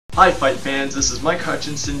Hi fight fans, this is Mike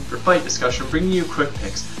Hutchinson for Fight Discussion, bringing you quick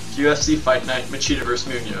picks for UFC Fight Night Machida vs.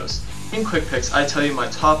 Munoz. In quick picks, I tell you my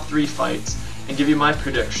top 3 fights and give you my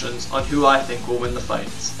predictions on who I think will win the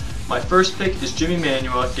fights. My first pick is Jimmy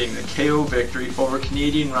Manuwa getting the KO victory over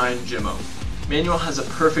Canadian Ryan Jimmo. Manuwa has a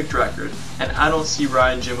perfect record, and I don't see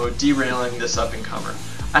Ryan Jimmo derailing this up-and-comer.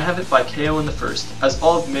 I have it by KO in the first, as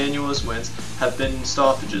all of Manuwa's wins have been in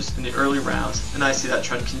stoppages in the early rounds, and I see that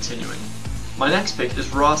trend continuing. My next pick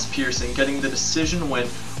is Ross Pearson getting the decision win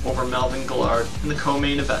over Melvin Guillard in the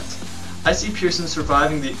co-main event. I see Pearson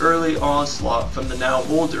surviving the early onslaught from the now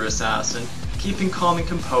older assassin, keeping calm and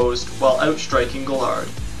composed while outstriking Guillard.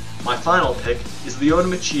 My final pick is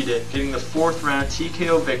Lyoto Machida getting the 4th round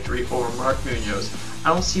TKO victory over Mark Munoz.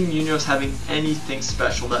 I don't see Munoz having anything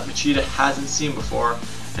special that Machida hasn't seen before,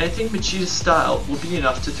 and I think Machida's style will be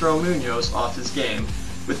enough to throw Munoz off his game,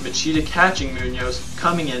 with Machida catching Munoz,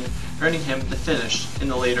 coming in, earning him the finish in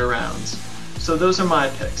the later rounds. So those are my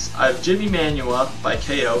picks. I have Jimmy Manuwa by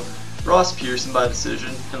KO, Ross Pearson by decision,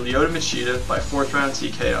 and Lyoto Machida by 4th round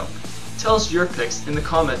TKO. Tell us your picks in the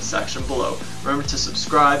comments section below. Remember to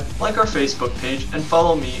subscribe, like our Facebook page, and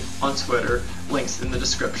follow me on Twitter, links in the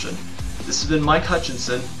description. This has been Mike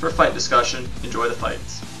Hutchinson for Fight Discussion. Enjoy the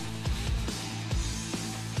fights.